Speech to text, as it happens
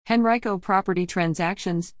Henrico Property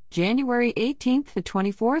Transactions, January 18 to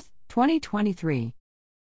 24, 2023.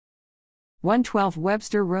 112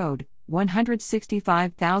 Webster Road,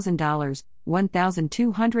 $165,000,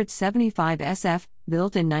 1,275 SF,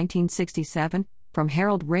 built in 1967, from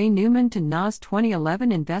Harold Ray Newman to NAS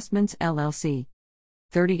 2011 Investments LLC.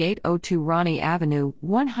 3802 Ronnie Avenue,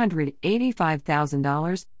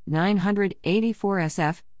 $185,000, 984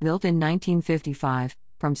 SF, built in 1955,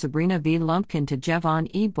 from Sabrina V. Lumpkin to Jevon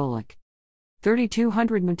E. Bullock.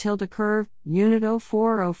 3200 Matilda Curve, Unit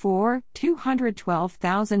 0404,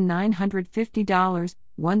 $212,950,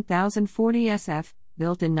 1040 SF,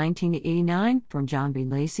 built in 1989, from John B.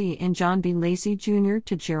 Lacey and John B. Lacey Jr.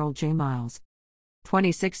 to Gerald J. Miles.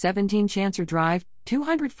 2617 Chancer Drive,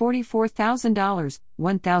 $244,000,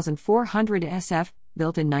 1400 SF,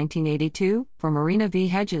 built in 1982, from Marina V.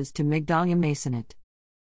 Hedges to Migdalia Masonite.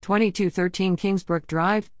 2213 Kingsbrook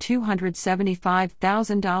Drive,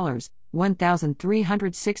 $275,000,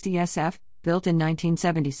 1360 SF, built in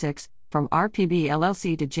 1976, from RPB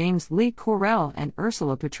LLC to James Lee Correll and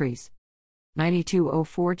Ursula Patrice.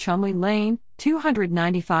 9204 Chumley Lane,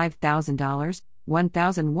 $295,000,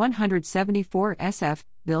 1174 SF,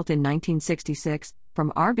 built in 1966,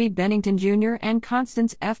 from R.B. Bennington Jr. and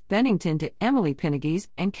Constance F. Bennington to Emily Pineges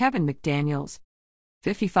and Kevin McDaniels.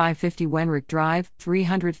 5550 Wenrick Drive,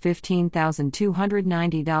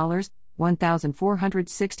 $315,290,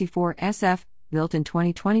 1464 SF, built in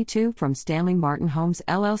 2022, from Stanley Martin Homes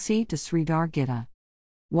LLC to Sridhar Gitta.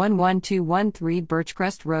 11213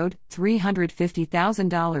 Birchcrest Road,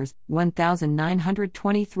 $350,000,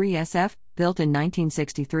 1923 SF, built in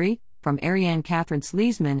 1963, from Ariane Catherine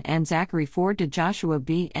Sleesman and Zachary Ford to Joshua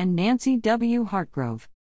B. and Nancy W. Hartgrove.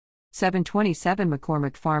 727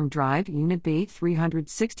 McCormick Farm Drive, Unit B,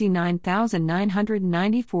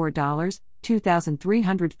 $369,994,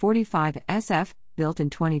 2345 SF, built in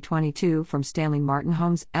 2022, from Stanley Martin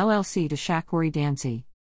Homes LLC to Shakori Dancy.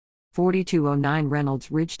 4209 Reynolds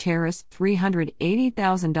Ridge Terrace,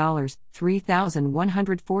 $380,000,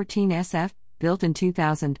 3114 SF, built in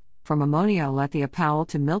 2000, from Ammonia Alethea Powell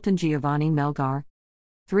to Milton Giovanni Melgar.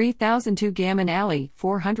 3002 Gammon Alley,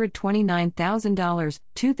 $429,000,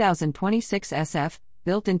 2026 SF,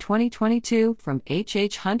 built in 2022, from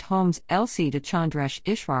H. Hunt Homes LC to Chandresh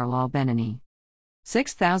Ishwarlal Benani.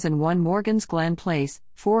 6001 Morgan's Glen Place,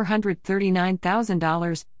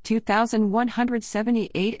 $439,000,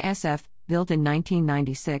 2178 SF, built in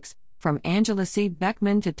 1996, from Angela C.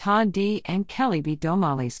 Beckman to Todd D. and Kelly B.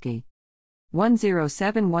 Domaleski.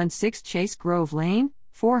 10716 Chase Grove Lane,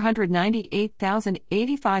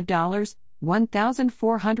 $498,085,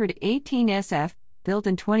 1418 SF, built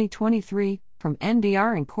in 2023, from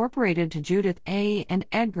NBR Incorporated to Judith A. and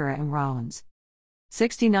Edgar M. Rollins.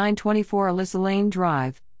 6924 Alyssa Lane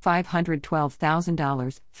Drive,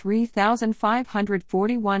 $512,000,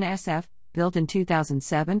 3541 SF, built in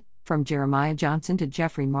 2007, from Jeremiah Johnson to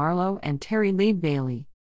Jeffrey Marlowe and Terry Lee Bailey.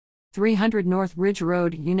 300 North Ridge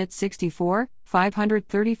Road, Unit 64,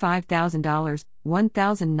 $535,000,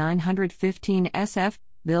 1915 SF,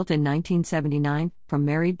 built in 1979, from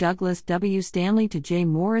Mary Douglas W. Stanley to J.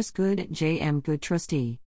 Morris Good, J. M. Good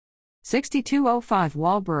Trustee. 6205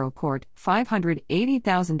 Walboro Court,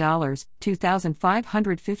 $580,000,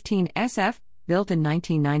 2515 SF, built in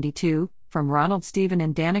 1992, from Ronald Stephen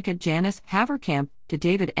and Danica Janice Haverkamp to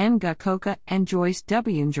David N. Gakoka and Joyce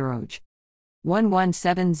W. Njoroge.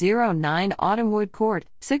 11709 Autumnwood Court,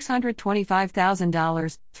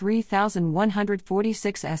 $625,000,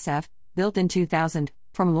 3146 SF, built in 2000,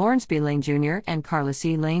 from Lawrence B. Lane Jr. and Carla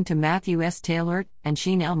C. Lane to Matthew S. Taylor and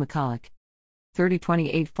Sheen L. McCulloch.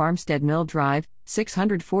 3028 Farmstead Mill Drive,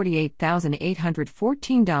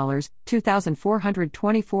 $648,814,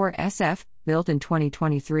 2424 SF, built in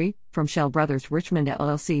 2023, from Shell Brothers Richmond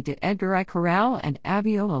LLC to Edgar I. Corral and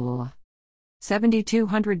Aviola Lula.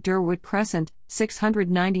 7200 Durwood Crescent,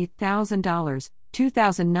 $690,000,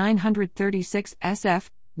 2936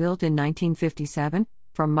 SF, built in 1957,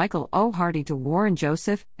 from Michael O. Hardy to Warren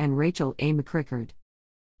Joseph and Rachel A. McCrickard.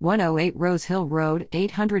 108 Rose Hill Road,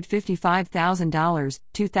 $855,000,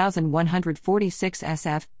 2146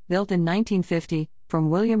 SF, built in 1950,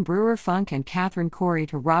 from William Brewer Funk and Catherine Corey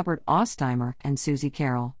to Robert Osteimer and Susie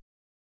Carroll.